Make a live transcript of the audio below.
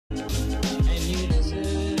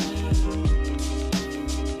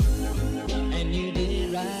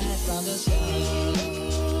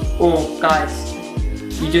Oh, guys,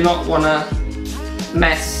 you do not want to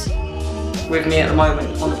mess with me at the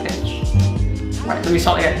moment on the pitch. Right, let me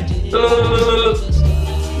start again.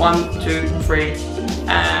 1, 2, 3,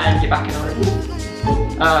 and you're back in the room.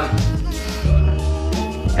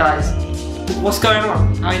 Guys, what's going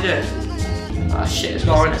on? How you doing? Ah, shit as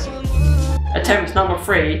well, isn't it? Attempt number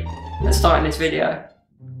 3 at starting this video.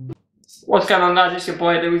 What's going on, guys? It's your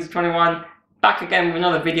boy Louis21, back again with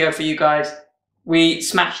another video for you guys. We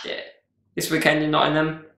smashed it this weekend in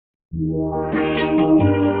Nottingham.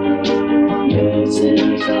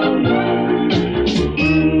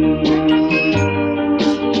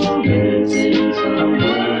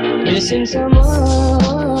 Missing someone.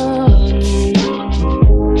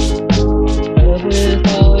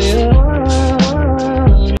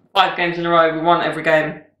 5 games in a row, we won every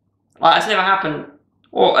game. Like, that's never happened,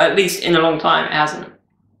 or at least in a long time it hasn't.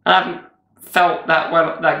 And I haven't felt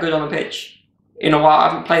that good on the pitch in a while. I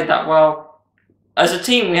haven't played that well. As a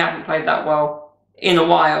team, we haven't played that well in a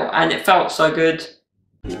while, and it felt so good.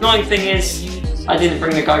 The annoying thing is, I didn't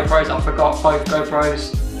bring the GoPros. I forgot both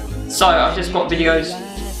GoPros. So I've just got videos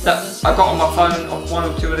that I got on my phone of 1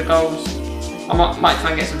 or 2 of the goals. I might try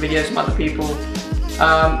and get some videos from other people.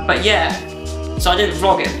 But yeah, so I didn't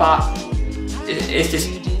vlog it, but it's just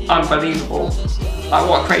unbelievable. Like,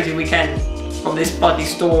 what a crazy weekend. From this bloody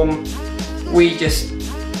storm, we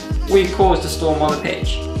caused a storm on the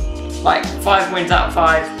pitch. Like, 5 wins out of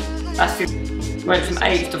 5, that's 50. Went from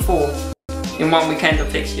 8th to 4th in 1 weekend of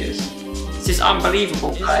fixtures. It's just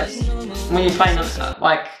unbelievable, guys. When you're playing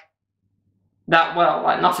like that well,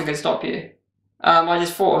 like, nothing can stop you. I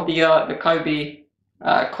just thought of the Kobe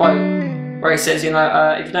quote where he says, you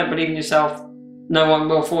know, if you don't believe in yourself, no one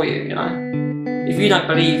will for you, you know. If you don't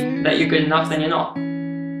believe that you're good enough, then you're not.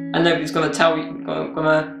 And nobody's gonna tell you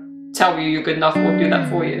you're good enough or do that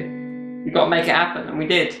for you. You've got to make it happen, and we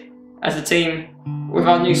did. As a team, with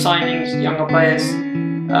our new signings, younger players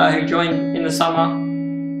who joined in the summer.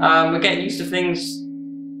 We're getting used to things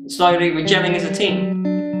slowly. We're gelling as a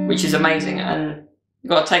team, which is amazing, and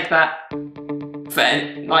you've got to take that for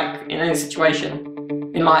like in any situation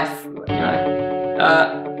in life, you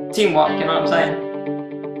know. Teamwork, you know what I'm saying?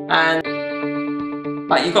 And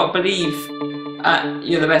like, you've got to believe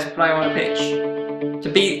you're the best player on the pitch. To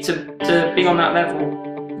be on that level,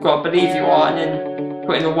 you've got to believe you are, and then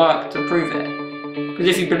put in the work to prove it. Because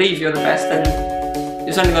if you believe you're the best, then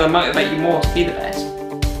it's only going to motivate you more to be the best.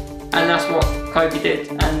 And that's what Kobe did,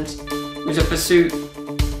 and it was a pursuit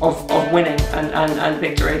of winning and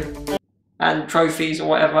victory and trophies or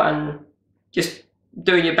whatever, and just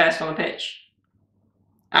doing your best on the pitch.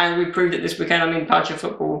 And we proved it this weekend. I mean, powerchair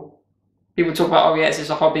football, people talk about, oh yes, it's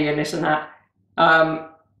a hobby and this and that,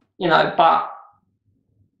 you know, but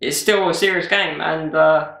it's still a serious game, and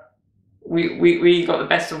we got the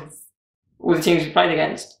best of all the teams we played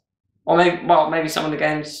against. Or maybe some of the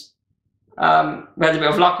games we had a bit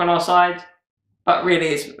of luck on our side, but really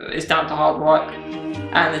it's down to hard work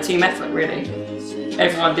and the team effort, really.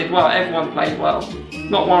 Everyone did well, everyone played well.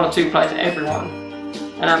 Not 1 or 2 players, everyone.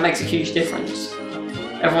 And that makes a huge difference.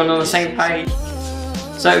 Everyone on the same page.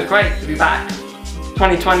 So great to be back.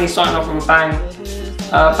 2020 starting off with a bang.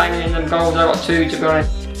 Banging in them goals, I got 2 to be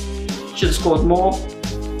honest. Should have scored more,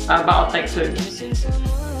 but I'll take 2.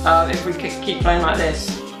 If we keep playing like this,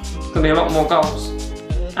 it's going to be a lot more goals.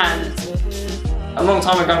 And a long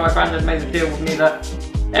time ago, my granddad made a deal with me that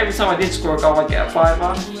every time I did score a goal, I'd get a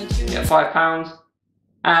 £5, get £5,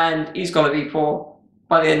 and he's going to be poor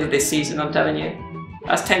by the end of this season, I'm telling you.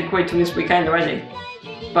 That's 10 quid from this weekend already.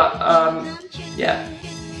 But yeah,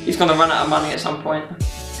 he's going to run out of money at some point.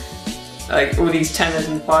 Like, all these 10s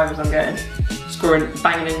and 5s I'm getting,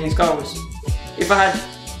 banging in these goals. If I had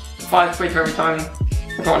 5 quid for every time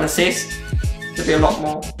I got an assist, there'd be a lot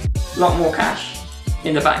more cash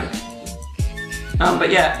in the bank. But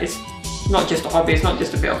yeah, it's not just a hobby, it's not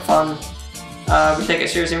just a bit of fun. We take it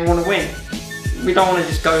seriously and we want to win. We don't want to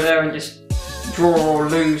just go there and just draw or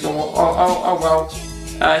lose or oh well.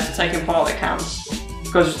 It's the taking part that counts.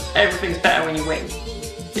 Because everything's better when you win.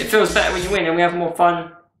 It feels better when you win, and we have more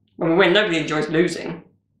fun when we win. Nobody enjoys losing.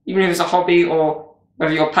 Even if it's a hobby, or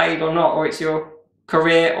whether you're paid or not, or it's your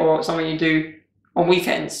career or something you do on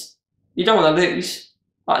weekends. You don't want to lose.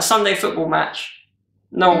 Like a Sunday football match,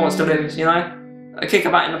 no one wants to lose, you know? A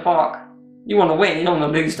kickabout in the park, you want to win, you don't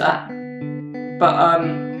want to lose that. But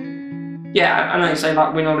yeah, I know you say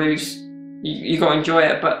like win or lose, you got to enjoy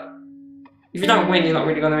it, but if you don't win, you're not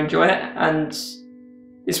really going to enjoy it. And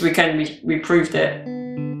this weekend we proved it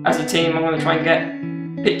as a team. I'm going to try and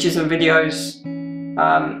get pictures and videos.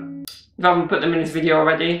 If I haven't put them in this video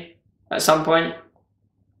already at some point.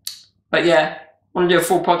 But yeah, want to do a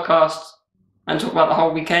full podcast and talk about the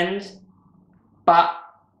whole weekend, but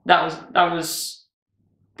that was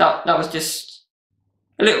just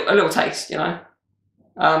a little taste, you know.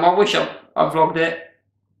 I wish I vlogged it,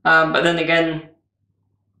 but then again,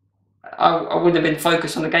 I wouldn't have been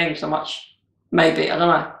focused on the game so much. Maybe, I don't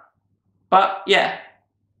know. But yeah,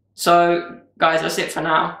 so guys, that's it for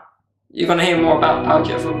now. You're gonna hear more about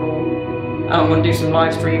powerchair football. I'm gonna do some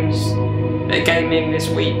live streams, bit of gaming this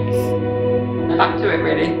week. And back to it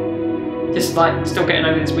really. Just like still getting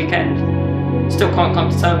over this weekend. Still can't come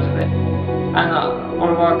to terms with it. And one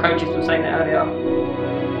of our coaches was saying it earlier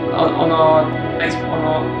on our Facebook,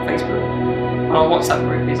 on our WhatsApp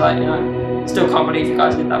group. He's like, you know, still can't believe you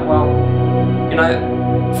guys did that well. You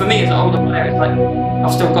know, for me as an older player, it's like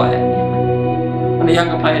I've still got it. And the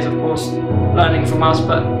younger players, of course, learning from us,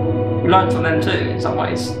 but we learn from them too in some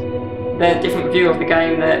ways. Their different view of the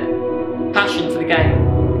game, their passion for the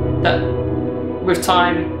game, that with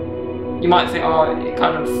time you might think, oh, it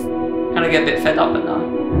kind of get a bit fed up, but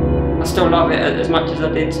no, I still love it as much as I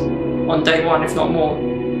did on day one, if not more.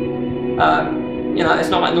 You know, it's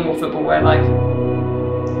not like normal football where like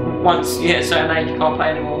once you hit a certain age you can't play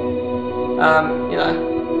anymore. You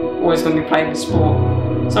know, always going to be playing the sport.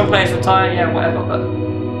 Some players retire, yeah, whatever, but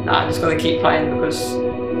nah, I just got to keep playing because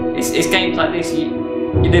it's games like this you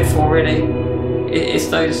live for, really. It's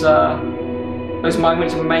those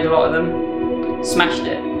moments, we made a lot of them, smashed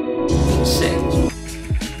it, sick.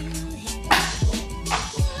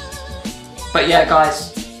 But yeah,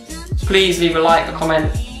 guys, please leave a like, a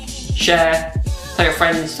comment, share, tell your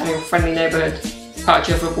friends, tell your friendly neighbourhood,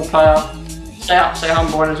 powerchair football player. Stay up, stay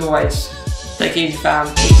humble, and as always, take it easy, fam.